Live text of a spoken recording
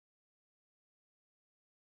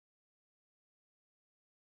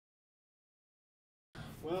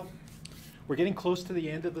Well, we're getting close to the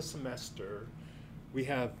end of the semester. We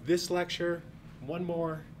have this lecture, one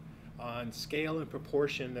more on scale and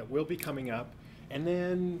proportion that will be coming up, and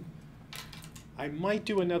then I might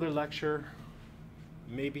do another lecture,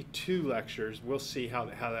 maybe 2 lectures. We'll see how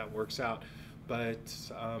that works out, but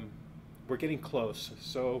we're getting close,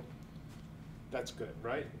 so that's good,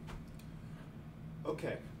 right?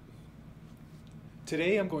 Okay.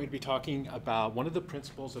 Today I'm going to be talking about one of the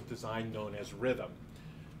principles of design known as rhythm.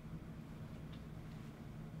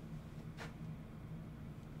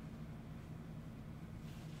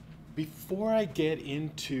 Before I get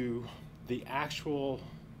into the actual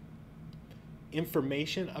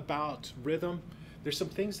information about rhythm, there's some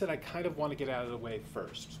things that I kind of want to get out of the way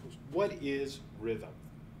first. What is rhythm?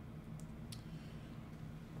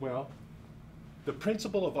 Well, the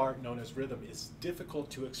principle of art known as rhythm is difficult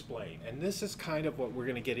to explain, and this is kind of what we're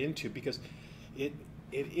going to get into because it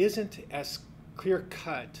isn't as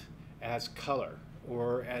clear-cut as color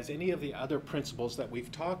or as any of the other principles that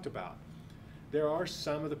we've talked about. There are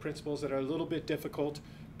some of the principles that are a little bit difficult,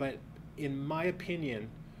 but in my opinion,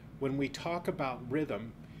 when we talk about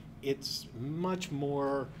rhythm, it's much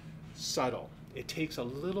more subtle. It takes a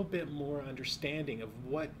little bit more understanding of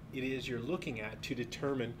what it is you're looking at to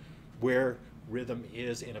determine where rhythm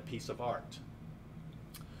is in a piece of art.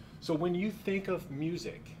 So when you think of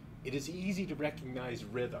music, it is easy to recognize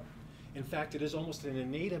rhythm. In fact, it is almost an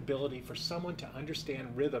innate ability for someone to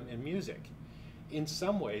understand rhythm in music. In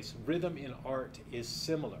some ways, rhythm in art is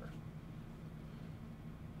similar.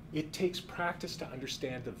 It takes practice to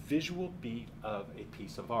understand the visual beat of a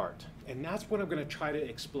piece of art. And that's what I'm going to try to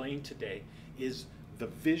explain today, is the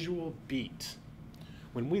visual beat.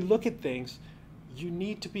 When we look at things, you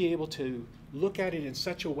need to be able to look at it in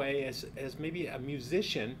such a way as maybe a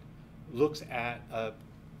musician looks at a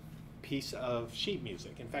piece of sheet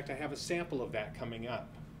music. In fact, I have a sample of that coming up.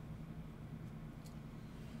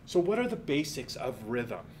 So what are the basics of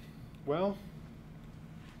rhythm? Well,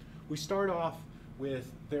 we start off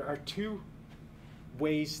with, there are 2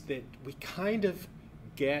 ways that we kind of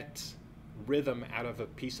get rhythm out of a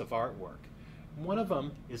piece of artwork. One of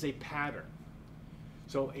them is a pattern.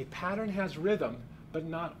 So a pattern has rhythm, but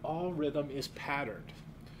not all rhythm is patterned.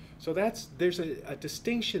 So there's a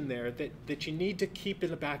distinction there that you need to keep in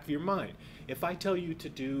the back of your mind. If I tell you to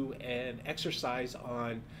do an exercise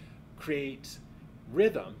on create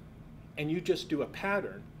rhythm and you just do a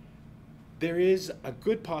pattern, there is a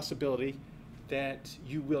good possibility that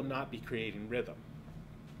you will not be creating rhythm.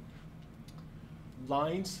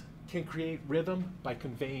 Lines can create rhythm by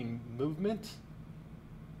conveying movement.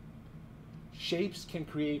 Shapes can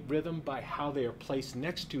create rhythm by how they are placed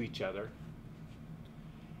next to each other.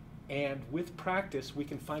 And with practice, we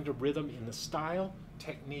can find a rhythm in the style,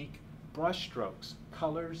 technique, brush strokes,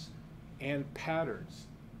 colors, and patterns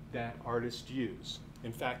that artists use.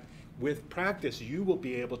 In fact, with practice, you will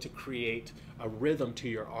be able to create a rhythm to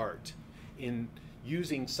your art in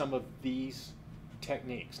using some of these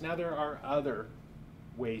techniques. Now, there are other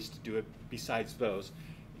ways to do it besides those.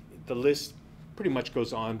 The list pretty much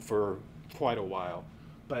goes on for quite a while,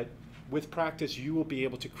 but with practice, you will be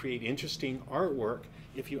able to create interesting artwork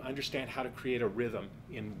if you understand how to create a rhythm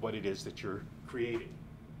in what it is that you're creating.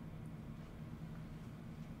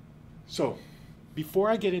 So, before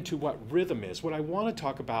I get into what rhythm is, what I want to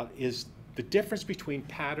talk about is the difference between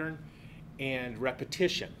pattern and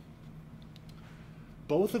repetition.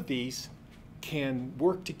 Both of these can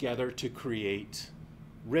work together to create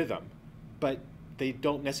rhythm, but they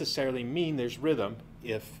don't necessarily mean there's rhythm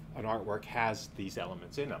if an artwork has these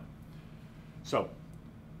elements in them. So,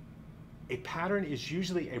 a pattern is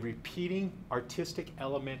usually a repeating artistic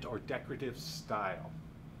element or decorative style,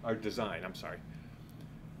 or design, I'm sorry.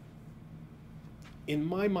 In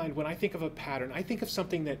my mind, when I think of a pattern, I think of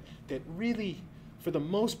something that really, for the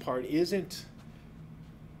most part, isn't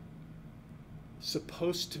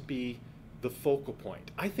supposed to be the focal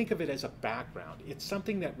point. I think of it as a background. It's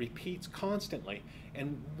something that repeats constantly,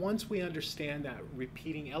 and once we understand that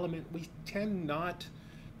repeating element, we tend not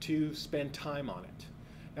to spend time on it.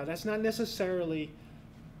 Now, that's not necessarily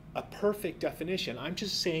a perfect definition. I'm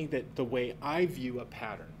just saying that the way I view a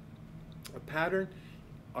pattern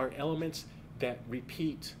are elements that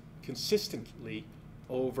repeat consistently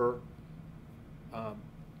over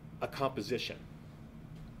a composition.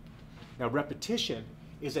 Now, repetition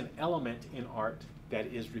is an element in art that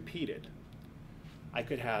is repeated. I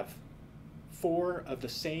could have 4 of the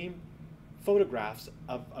same photographs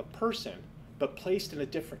of a person, but placed in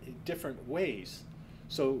different ways.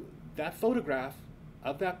 So that photograph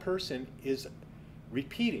of that person is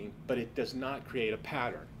repeating, but it does not create a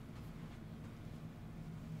pattern.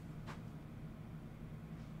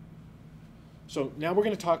 So now we're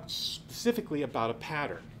going to talk specifically about a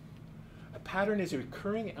pattern. A pattern is a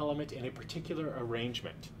recurring element in a particular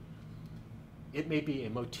arrangement. It may be a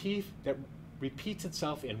motif that repeats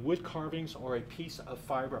itself in wood carvings or a piece of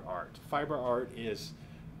fiber art. Fiber art is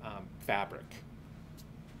fabric.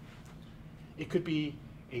 It could be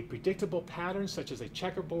a predictable pattern such as a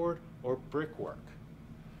checkerboard or brickwork.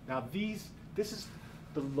 Now this is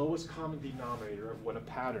the lowest common denominator of what a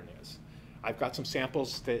pattern is. I've got some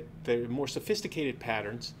samples that are more sophisticated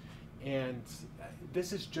patterns, and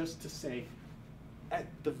this is just to say, at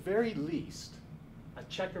the very least, a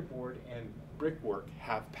checkerboard and brickwork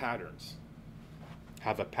have patterns,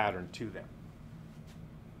 have a pattern to them.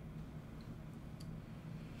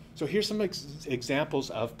 So here's some examples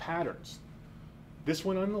of patterns. This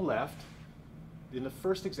one on the left, in the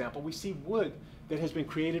first example, we see wood that has been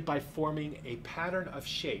created by forming a pattern of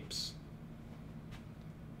shapes.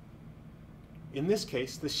 In this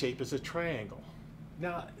case, the shape is a triangle.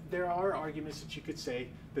 Now, there are arguments that you could say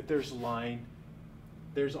that there's line.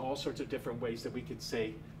 There's all sorts of different ways that we could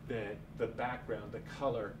say that the background, the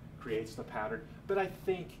color, creates the pattern. But I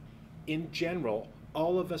think, in general,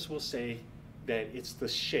 all of us will say that it's the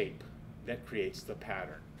shape that creates the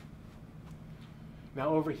pattern.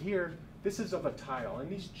 Now over here, this is of a tile, and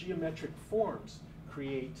these geometric forms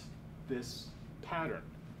create this pattern.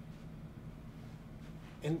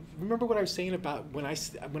 And remember what I was saying about when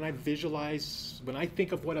I visualize, when I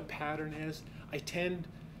think of what a pattern is, I tend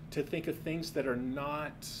to think of things that are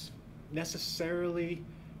not necessarily,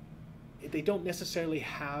 they don't necessarily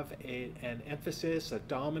have an emphasis, a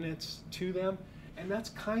dominance to them. And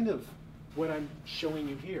that's kind of what I'm showing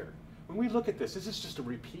you here. When we look at this is just a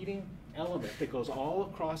repeating element that goes all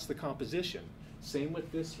across the composition. Same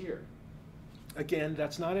with this here. Again,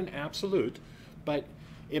 that's not an absolute, but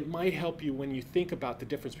it might help you when you think about the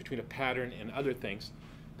difference between a pattern and other things,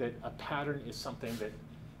 that a pattern is something that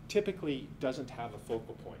typically doesn't have a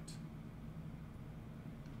focal point.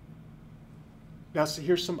 Now, so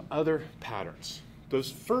here's some other patterns. Those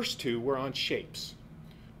first two were on shapes.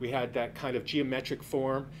 We had that kind of geometric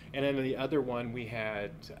form, and then in the other one we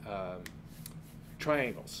had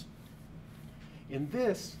triangles. In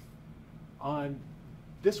this, on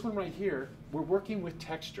this one right here, we're working with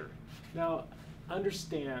texture. Now,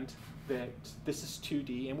 understand that this is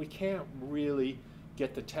 2D and we can't really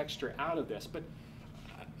get the texture out of this, but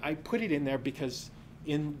I put it in there because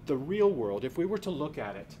in the real world, if we were to look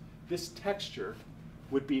at it, this texture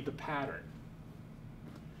would be the pattern.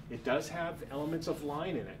 It does have elements of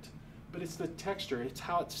line in it, but it's the texture, it's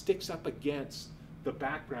how it sticks up against the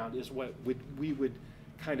background is what we would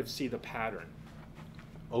kind of see the pattern.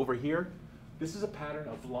 Over here, this is a pattern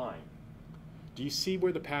of line. Do you see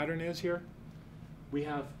where the pattern is here? We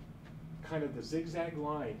have kind of the zigzag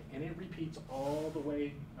line, and it repeats all the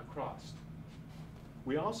way across.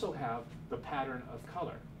 We also have the pattern of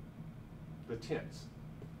color, the tints,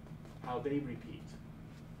 how they repeat.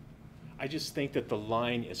 I just think that the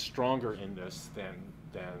line is stronger in this than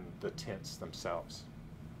the tints themselves.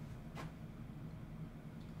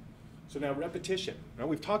 So now repetition. Now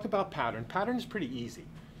we've talked about pattern. Pattern is pretty easy.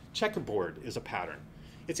 Checkerboard is a pattern.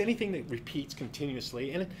 It's anything that repeats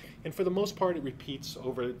continuously, and for the most part it repeats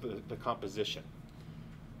over the composition.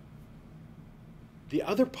 The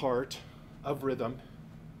other part of rhythm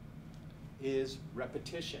is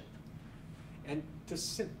repetition. And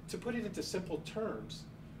to put it into simple terms,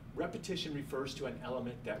 repetition refers to an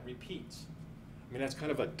element that repeats. I mean, that's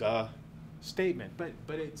kind of a duh statement,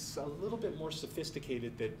 but it's a little bit more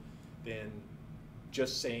sophisticated than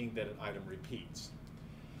just saying that an item repeats.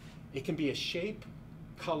 It can be a shape,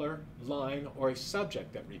 color, line, or a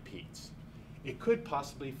subject that repeats. It could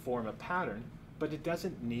possibly form a pattern, but it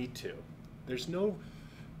doesn't need to. There's no,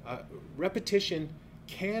 repetition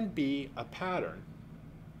can be a pattern.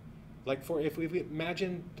 Like if we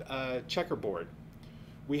imagine a checkerboard,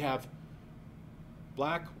 we have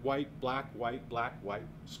black, white, black, white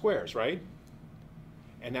squares, right?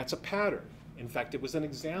 And that's a pattern. In fact, it was an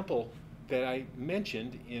example that I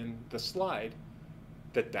mentioned in the slide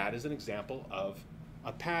that is an example of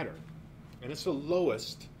a pattern. And it's the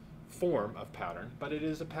lowest form of pattern, but it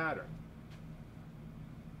is a pattern.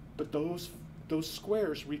 But those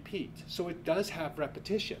squares repeat, so it does have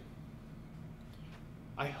repetition.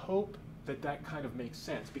 I hope that kind of makes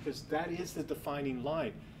sense, because that is the defining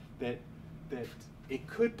line, that it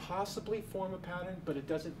could possibly form a pattern, but it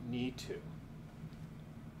doesn't need to.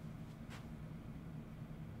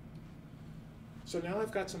 So now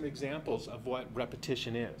I've got some examples of what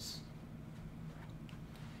repetition is.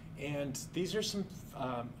 And these are some,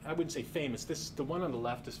 I wouldn't say famous. The one on the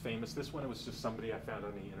left is famous. This one was just somebody I found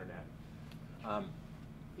on the internet.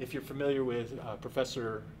 if you're familiar with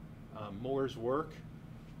Professor Moore's work,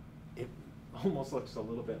 it almost looks a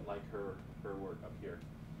little bit like her work up here.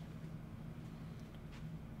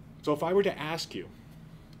 So if I were to ask you,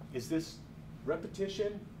 is this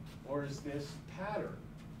repetition or is this pattern?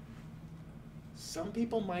 Some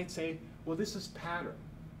people might say, well, this is pattern.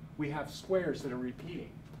 We have squares that are repeating.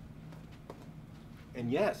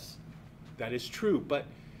 And yes, that is true, but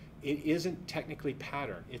it isn't technically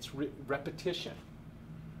pattern. It's repetition.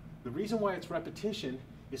 The reason why it's repetition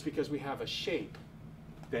is because we have a shape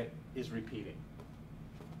that is repeating.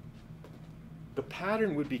 The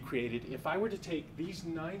pattern would be created if I were to take these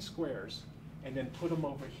 9 squares and then put them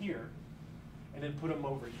over here, and then put them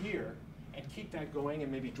over here, and keep that going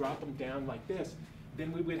and maybe drop them down like this,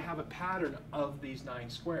 then we would have a pattern of these 9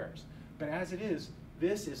 squares. But as it is,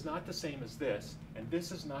 this is not the same as this, and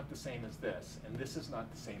this is not the same as this, and this is not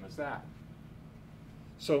the same as that.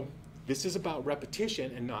 So this is about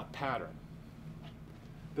repetition and not pattern.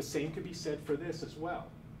 The same could be said for this as well.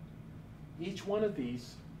 Each one of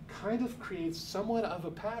these kind of creates somewhat of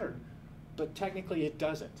a pattern, but technically it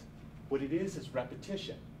doesn't. What it is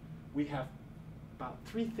repetition. We have about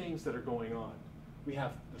 3 things that are going on. We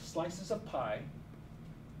have the slices of pie,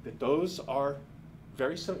 that those are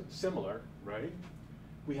very similar, right?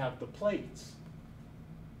 We have the plates.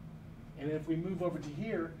 And if we move over to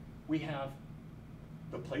here, we have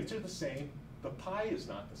the plates are the same, the pie is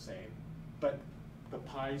not the same, but the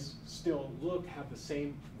pies still have the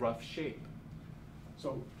same rough shape.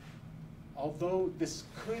 So although this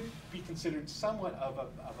could be considered somewhat of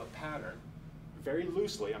a pattern, very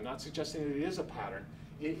loosely, I'm not suggesting that it is a pattern,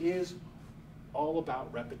 it is all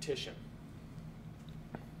about repetition.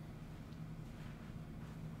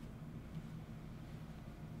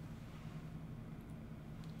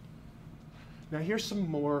 Now here's some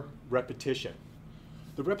more repetition.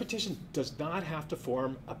 The repetition does not have to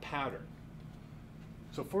form a pattern.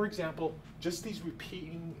 So for example, just these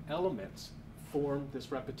repeating elements form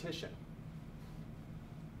this repetition.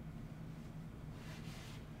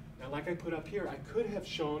 Now like I put up here, I could have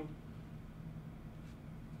shown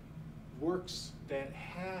works that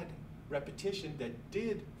had repetition that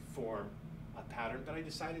did form a pattern, but I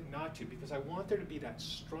decided not to because I want there to be that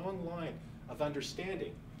strong line of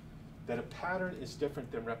understanding that a pattern is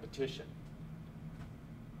different than repetition.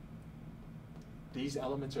 These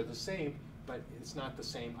elements are the same, but it's not the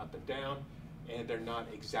same up and down, and they're not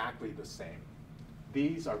exactly the same.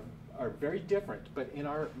 These are very different, but in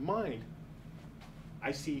our mind,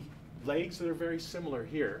 I see legs that are very similar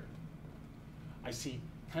here. I see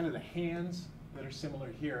kind of the hands that are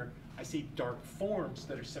similar here. I see dark forms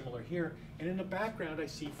that are similar here. And in the background, I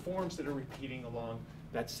see forms that are repeating along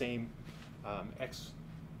that same x-axis.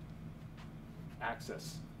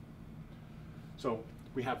 So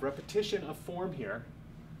we have repetition of form here.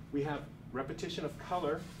 We have repetition of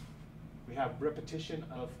color. We have repetition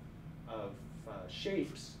of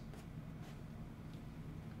shapes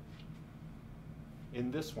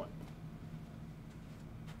in this one.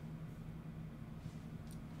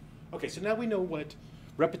 Okay, so now we know what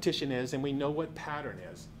repetition is and we know what pattern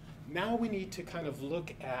is. Now we need to kind of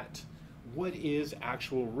look at what is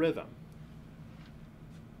actual rhythm.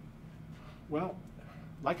 Well,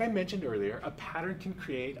 like I mentioned earlier, a pattern can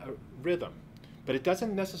create a rhythm, but it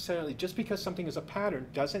doesn't necessarily, just because something is a pattern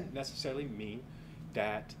doesn't necessarily mean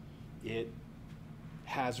that it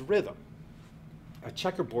has rhythm. A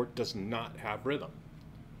checkerboard does not have rhythm.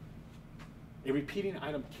 A repeating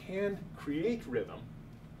item can create rhythm,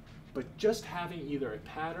 but just having either a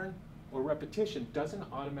pattern or repetition doesn't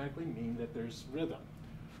automatically mean that there's rhythm.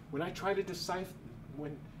 When I try to decipher,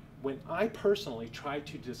 when I personally try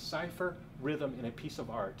to decipher rhythm in a piece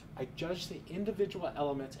of art, I judge the individual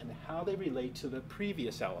elements and how they relate to the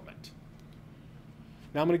previous element.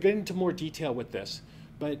 Now I'm going to get into more detail with this,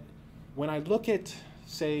 but when I look at,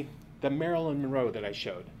 say, the Marilyn Monroe that I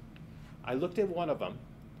showed, I looked at one of them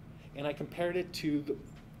and I compared it to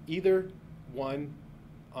either one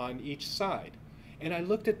on each side. And I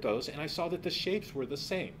looked at those and I saw that the shapes were the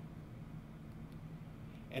same.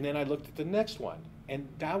 And then I looked at the next one, and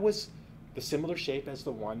that was the similar shape as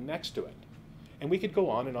the one next to it. And we could go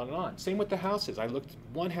on and on and on. Same with the houses. I looked at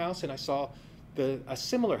one house and I saw a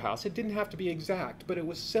similar house. It didn't have to be exact, but it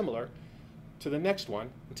was similar to the next one,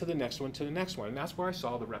 and to the next one, to the next one. And that's where I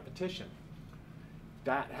saw the repetition.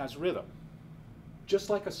 That has rhythm. Just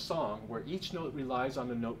like a song where each note relies on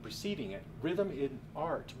the note preceding it, rhythm in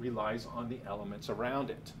art relies on the elements around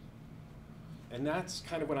it. And that's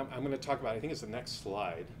kind of what I'm going to talk about. I think it's the next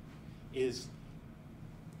slide.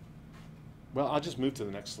 Well, I'll just move to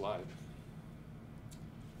the next slide.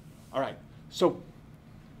 All right, so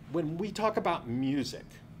when we talk about music,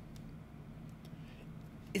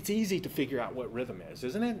 it's easy to figure out what rhythm is,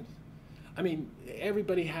 isn't it? I mean,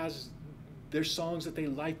 everybody has their songs that they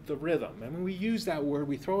like the rhythm. I mean, we use that word,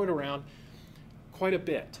 we throw it around quite a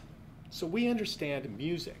bit. So we understand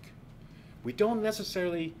music. We don't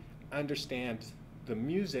necessarily understand the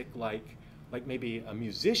music like maybe a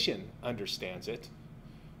musician understands it,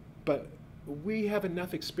 but we have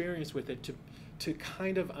enough experience with it to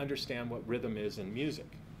kind of understand what rhythm is in music.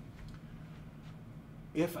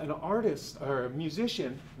 If an artist or a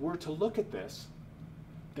musician were to look at this,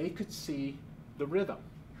 they could see the rhythm.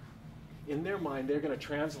 In their mind, they're going to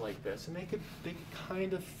translate this, and they could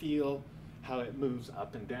kind of feel how it moves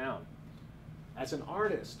up and down. As an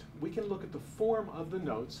artist, we can look at the form of the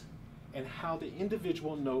notes and how the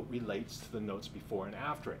individual note relates to the notes before and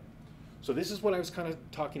after it. So this is what I was kind of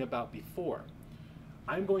talking about before.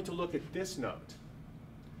 I'm going to look at this note.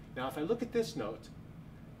 Now, if I look at this note,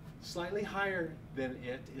 slightly higher than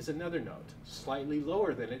it is another note. Slightly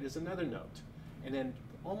lower than it is another note. And then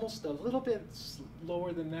almost a little bit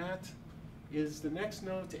lower than that is the next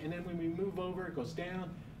note. And then when we move over, it goes down,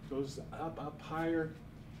 goes up higher.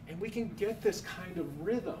 And we can get this kind of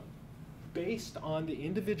rhythm based on the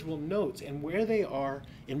individual notes and where they are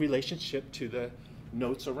in relationship to the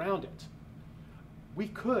notes around it. We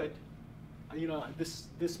could, you know,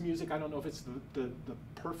 this music, I don't know if it's the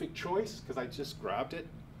perfect choice because I just grabbed it,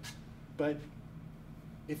 but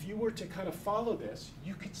if you were to kind of follow this,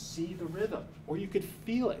 you could see the rhythm, or you could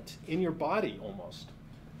feel it in your body almost.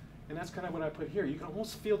 And that's kind of what I put here. You can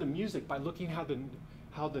almost feel the music by looking how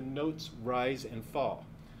the notes rise and fall.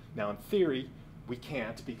 Now, in theory, we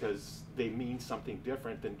can't because they mean something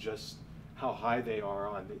different than just how high they are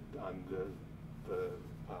on the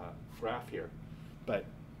graph here. But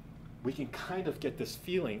we can kind of get this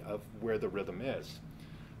feeling of where the rhythm is.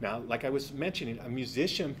 Now, like I was mentioning, a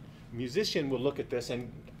musician will look at this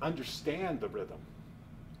and understand the rhythm.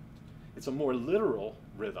 It's a more literal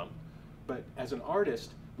rhythm, but as an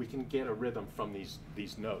artist, we can get a rhythm from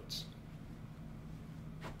these notes.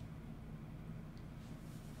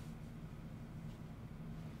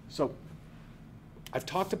 So I've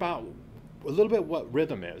talked about a little bit what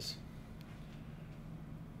rhythm is.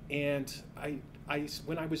 And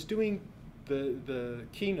when I was doing the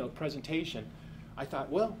keynote presentation, I thought,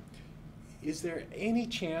 well, is there any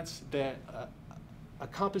chance that a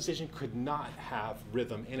composition could not have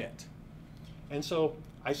rhythm in it? And so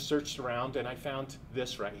I searched around and I found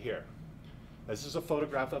this right here. This is a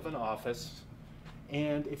photograph of an office.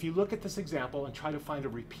 And if you look at this example and try to find a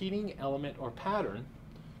repeating element or pattern,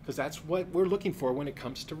 because that's what we're looking for when it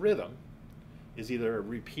comes to rhythm, is either a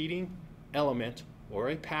repeating element or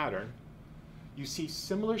a pattern, you see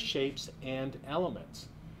similar shapes and elements.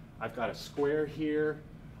 I've got a square here,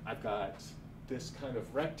 I've got this kind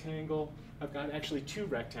of rectangle, I've got actually two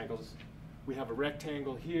rectangles. We have a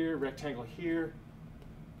rectangle here,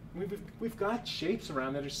 We've got shapes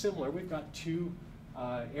around that are similar. We've got two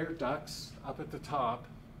air ducts up at the top.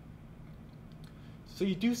 So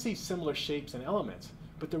you do see similar shapes and elements,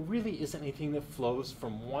 but there really isn't anything that flows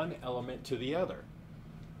from one element to the other.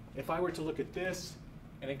 If I were to look at this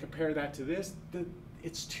and then compare that to this,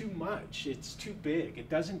 it's too much, it's too big.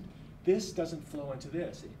 This doesn't flow into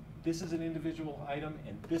this. This is an individual item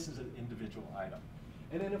and this is an individual item.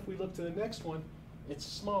 And then if we look to the next one, it's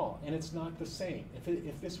small and it's not the same.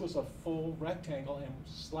 If this was a full rectangle and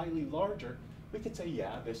slightly larger, we could say,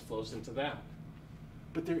 yeah, this flows into that.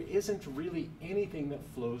 But there isn't really anything that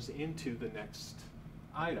flows into the next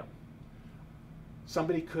item.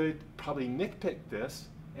 Somebody could probably nitpick this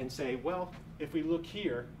and say, well, if we look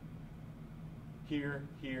here, here,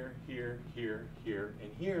 here, here, here, here,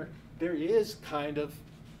 and here, there is kind of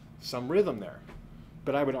some rhythm there.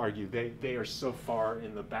 But I would argue they are so far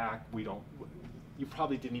in the back, you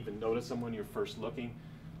probably didn't even notice them when you're first looking.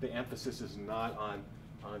 The emphasis is not on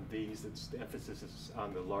these, the emphasis is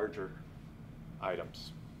on the larger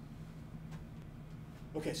items.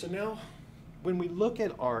 Okay, so now when we look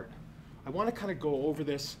at art, I want to kind of go over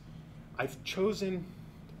this. I've chosen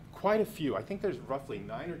quite a few. I think there's roughly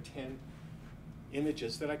 9 or 10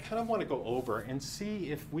 images that I kind of want to go over and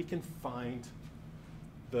see if we can find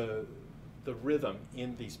the rhythm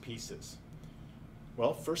in these pieces.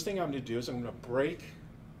 Well, first thing I'm going to do is I'm going to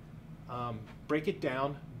break it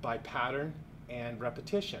down by pattern and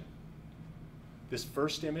repetition. This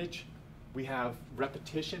first image, we have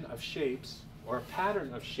repetition of shapes or a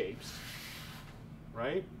pattern of shapes,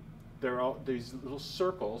 right? There are these little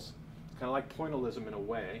circles, kind of like pointillism in a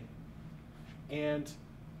way, and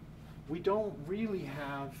we don't really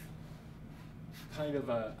have kind of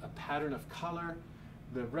a pattern of color.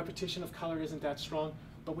 The repetition of color isn't that strong,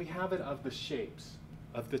 but we have it of the shapes,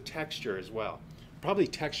 of the texture as well. probably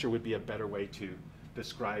texture would be a better way to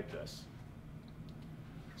describe this.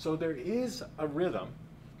 So there is a rhythm.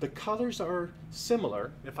 The colors are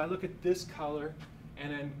similar. If I look at this color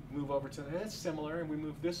and then move over to that's similar, and we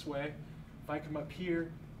move this way. If I come up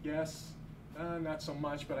here, yes, not so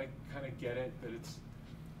much, but I kind of get it that it's.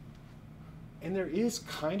 And there is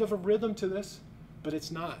kind of a rhythm to this, but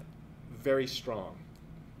it's not very strong.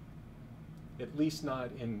 At least not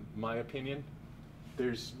in my opinion.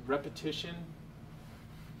 There's repetition,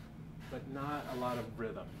 but not a lot of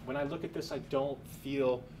rhythm. When I look at this, I don't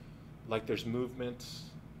feel like there's movement,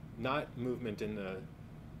 not movement in the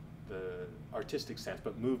artistic sense,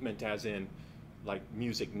 but movement as in like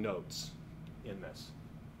music notes in this.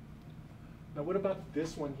 Now what about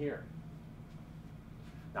this one here?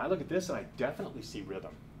 Now I look at this and I definitely see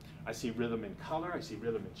rhythm. I see rhythm in color, I see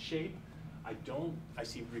rhythm in shape. I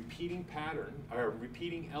see repeating pattern, or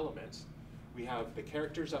repeating elements. We have the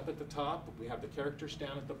characters up at the top, we have the characters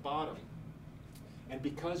down at the bottom. And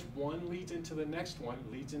because one leads into the next one,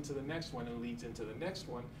 leads into the next one, and leads into the next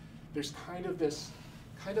one, there's kind of this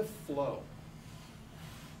kind of flow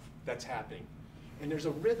that's happening. And there's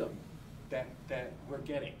a rhythm that we're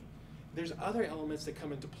getting. There's other elements that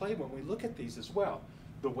come into play when we look at these as well.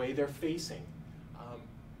 The way they're facing.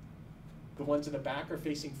 The ones in the back are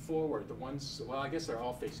facing forward. The ones, well, I guess they're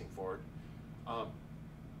all facing forward.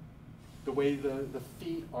 The way the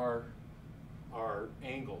feet are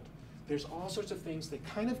angled. There's all sorts of things that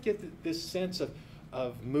kind of get this sense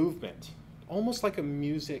of movement, almost like the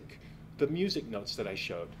music notes that I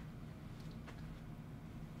showed.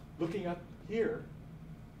 Looking up here,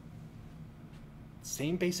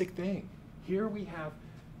 same basic thing. Here we have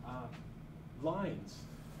lines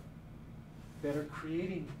that are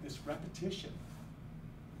creating this repetition.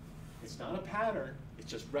 It's not a pattern,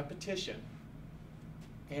 it's just repetition.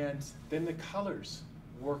 And then the colors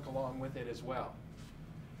work along with it as well.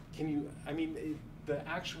 The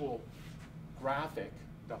actual graphic,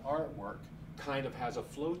 the artwork, kind of has a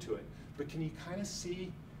flow to it, but can you kind of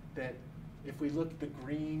see that if we look, the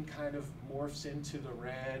green kind of morphs into the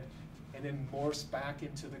red, and then morphs back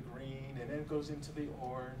into the green, and then it goes into the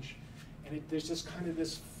orange, and there's just kind of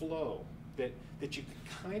this flow that you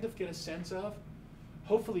can kind of get a sense of.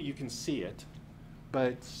 Hopefully you can see it,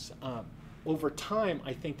 but over time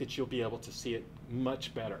I think that you'll be able to see it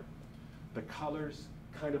much better. The colors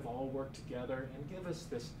kind of all work together and give us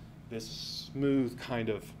this smooth kind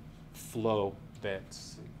of flow that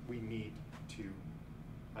we need to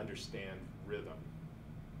understand rhythm.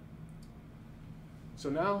 So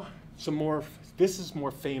now this is more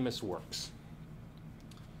famous works.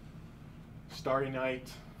 Starry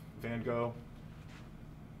Night, Van Gogh.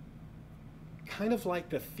 Kind of like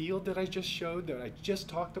the field that I just showed, that I just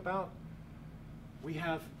talked about. We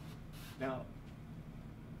have now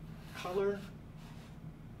color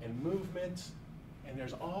and movement, and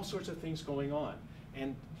there's all sorts of things going on.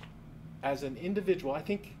 And as an individual, I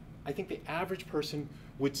think the average person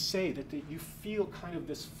would say that you feel kind of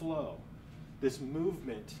this flow, this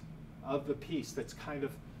movement of the piece that's kind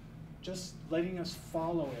of just letting us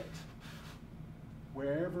follow it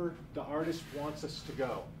wherever the artist wants us to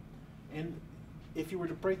go. And if you were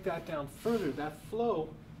to break that down further, that flow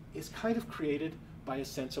is kind of created by a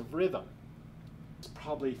sense of rhythm. There's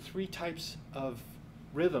probably 3 types of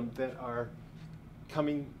rhythm that are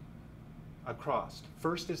coming across.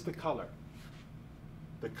 First is the color.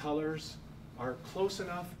 The colors are close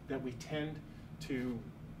enough that we tend to,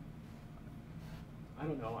 I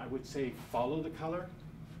don't know, I would say follow the color.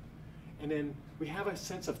 And then we have a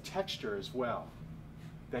sense of texture as well.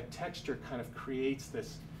 That texture kind of creates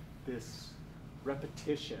this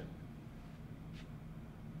repetition.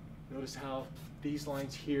 Notice how these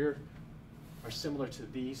lines here are similar to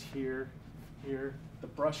these here. The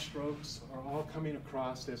brush strokes are all coming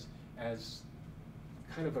across as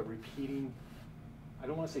kind of a repeating, I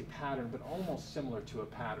don't want to say pattern, but almost similar to a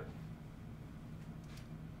pattern.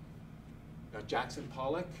 Now Jackson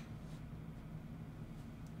Pollock,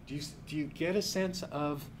 do you get a sense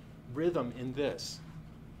of rhythm in this?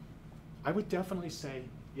 I would definitely say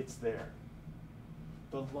it's there.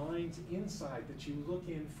 The lines inside that you look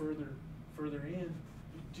in further in,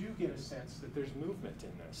 you do get a sense that there's movement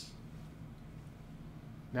in this.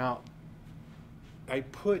 Now, I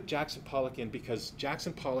put Jackson Pollock in because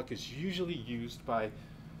Jackson Pollock is usually used by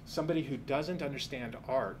somebody who doesn't understand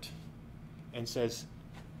art and says,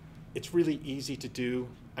 it's really easy to do.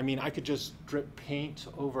 I mean, I could just drip paint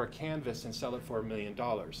over a canvas and sell it for $1 million.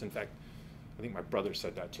 In fact, I think my brother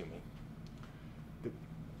said that to me.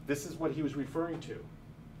 This is what he was referring to.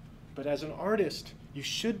 But as an artist, you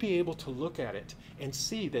should be able to look at it and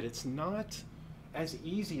see that it's not as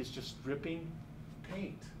easy as just dripping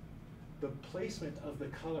paint, the placement of the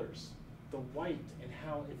colors, the white, and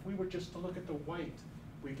how if we were just to look at the white,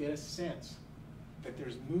 we get a sense that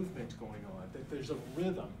there's movement going on, that there's a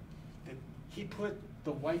rhythm, that he put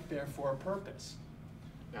the white there for a purpose.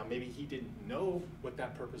 Now maybe he didn't know what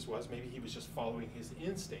that purpose was, maybe he was just following his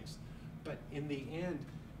instincts, but in the end,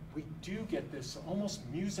 we do get this almost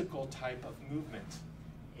musical type of movement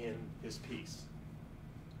in his piece.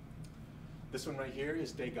 This one right here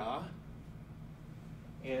is Degas,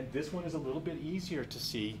 and this one is a little bit easier to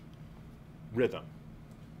see rhythm.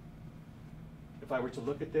 If I were to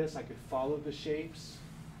look at this, I could follow the shapes,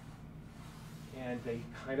 and they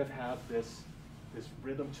kind of have this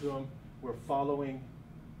rhythm to them. We're following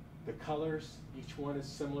the colors. Each one is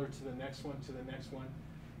similar to the next one, to the next one,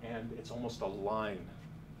 and it's almost a line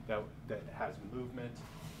that has movement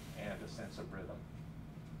and a sense of rhythm.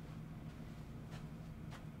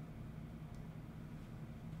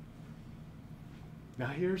 Now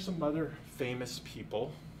here's some other famous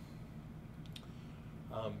people.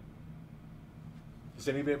 Has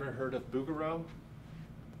anybody ever heard of Bouguereau?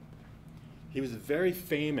 He was very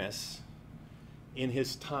famous in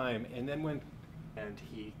his time, and then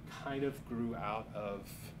he kind of grew out of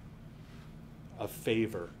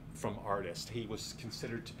favor from artists. He was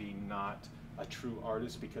considered to be not a true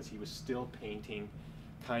artist because he was still painting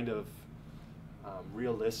kind of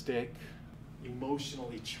realistic,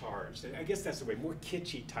 emotionally charged. I guess that's the way, more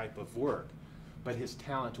kitschy type of work. But his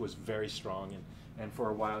talent was very strong, and for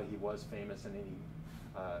a while he was famous, and any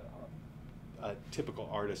a typical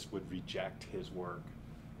artist would reject his work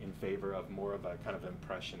in favor of more of a kind of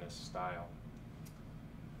impressionist style.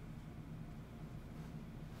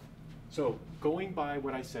 So going by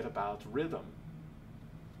what I said about rhythm,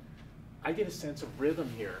 I get a sense of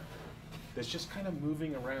rhythm here that's just kind of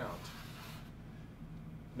moving around.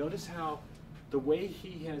 Notice how the way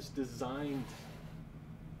he has designed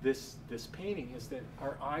this painting is that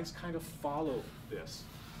our eyes kind of follow this.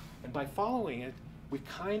 And by following it, we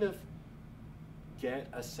kind of get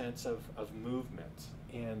a sense of movement.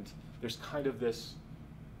 And there's kind of this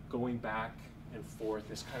going back and forth,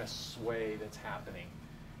 this kind of sway that's happening.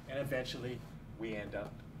 And eventually, we end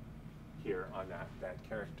up here on that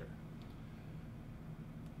character.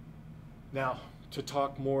 Now, to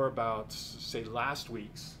talk more about, say, last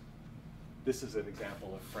week's, this is an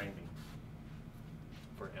example of framing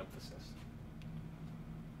for emphasis.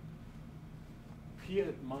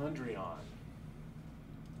 Piet Mondrian.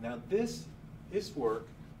 Now his work,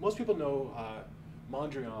 most people know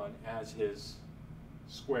Mondrian as his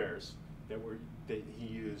squares that he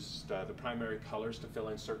used the primary colors to fill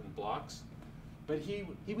in certain blocks, but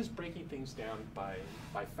he was breaking things down by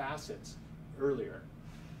facets earlier,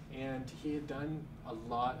 and he had done a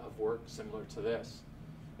lot of work similar to this.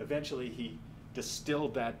 Eventually he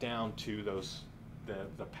distilled that down to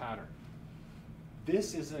the pattern.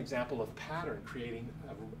 This is an example of pattern creating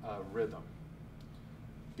a rhythm.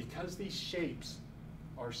 Because these shapes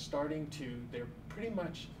are they're pretty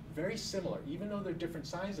much very similar, even though they're different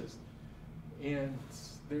sizes. And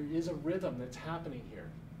there is a rhythm that's happening here.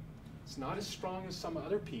 It's not as strong as some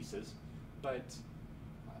other pieces, but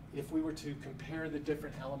if we were to compare the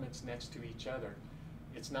different elements next to each other,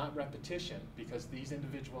 it's not repetition because these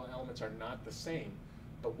individual elements are not the same,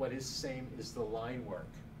 but what is same is the line work.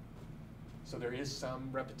 So there is some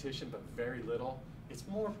repetition, but very little. It's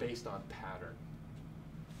more based on pattern.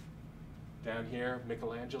 Down here,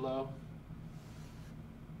 Michelangelo,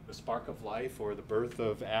 the spark of life or the birth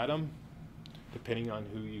of Adam, depending on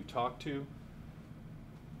who you talk to.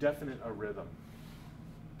 Definite a rhythm.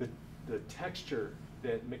 The texture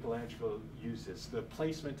that Michelangelo uses, the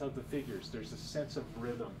placement of the figures, there's a sense of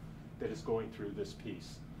rhythm that is going through this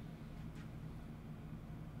piece.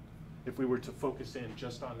 If we were to focus in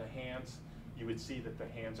just on the hands, you would see that the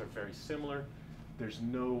hands are very similar. There's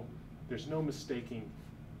no mistaking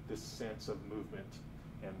this sense of movement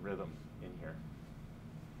and rhythm in here.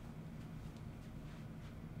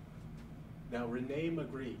 Now, René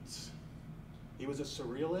Magritte, he was a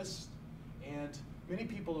surrealist, and many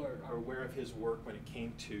people are aware of his work when it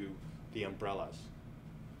came to the umbrellas.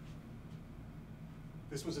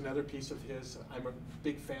 This was another piece of his. I'm a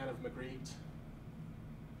big fan of Magritte.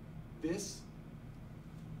 This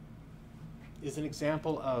is an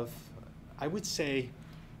example of, I would say,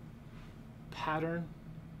 pattern.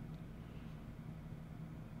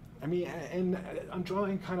 I mean, and I'm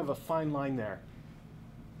drawing kind of a fine line there.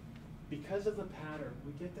 Because of the pattern,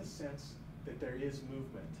 we get the sense that there is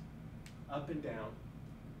movement up and down.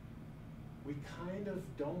 We kind of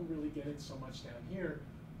don't really get it so much down here,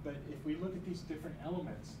 but if we look at these different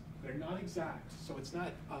elements, they're not exact, so it's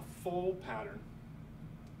not a full pattern,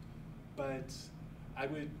 but I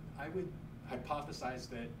would hypothesize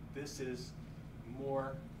that this is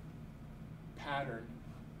more pattern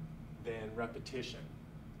than repetition.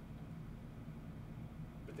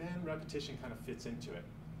 But then repetition kind of fits into it.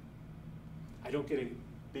 I don't get a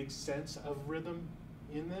big sense of rhythm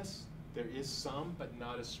in this. There is some, but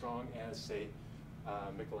not as strong as, say,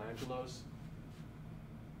 Michelangelo's.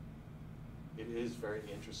 It is very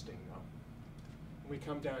interesting, though. We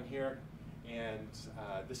come down here, and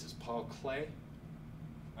this is Paul Klee.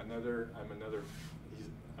 I'm a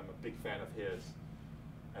big fan of his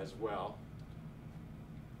as well.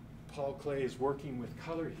 Paul Klee is working with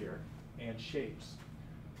color here and shapes.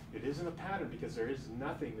 It isn't a pattern because there is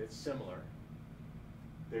nothing that's similar.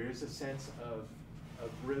 There is a sense of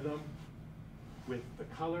rhythm with the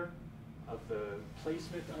color, of the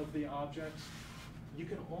placement of the objects. You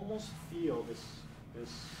can almost feel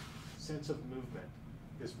this sense of movement.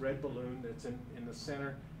 This red balloon that's in the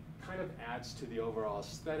center kind of adds to the overall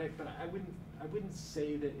aesthetic, but I wouldn't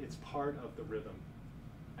say that it's part of the rhythm.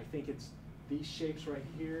 I think it's these shapes right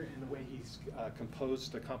here and the way he's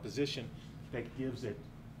composed the composition that gives it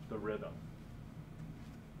the rhythm.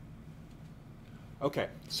 Okay,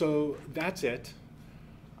 so that's it.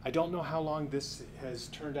 I don't know how long this has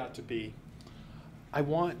turned out to be.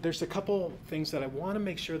 There's a couple things that I want to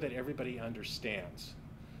make sure that everybody understands.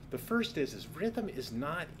 The first is rhythm is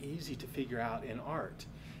not easy to figure out in art.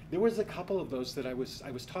 There was a couple of those that I was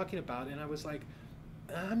talking about, and I was like,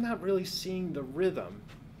 I'm not really seeing the rhythm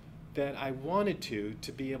that I wanted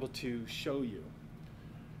to be able to show you.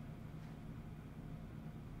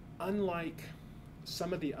 Unlike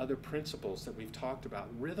some of the other principles that we've talked about,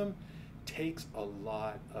 rhythm takes a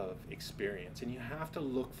lot of experience, and you have to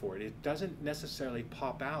look for it. It doesn't necessarily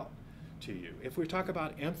pop out to you. If we talk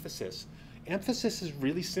about emphasis, emphasis is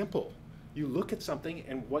really simple. You look at something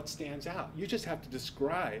and what stands out. You just have to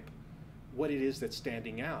describe what it is that's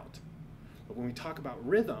standing out. But when we talk about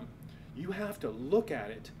rhythm, you have to look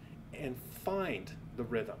at it and find the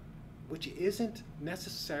rhythm, which isn't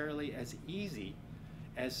necessarily as easy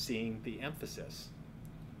as seeing the emphasis.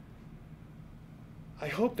 I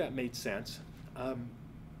hope that made sense.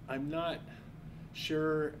 I'm not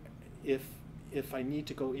sure if I need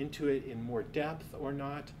to go into it in more depth or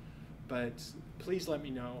not, but please let me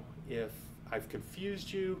know if I've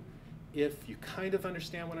confused you, if you kind of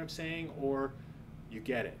understand what I'm saying, or you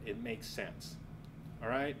get it. It makes sense. All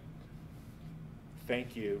right?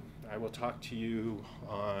 Thank you. I will talk to you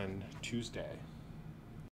on Tuesday.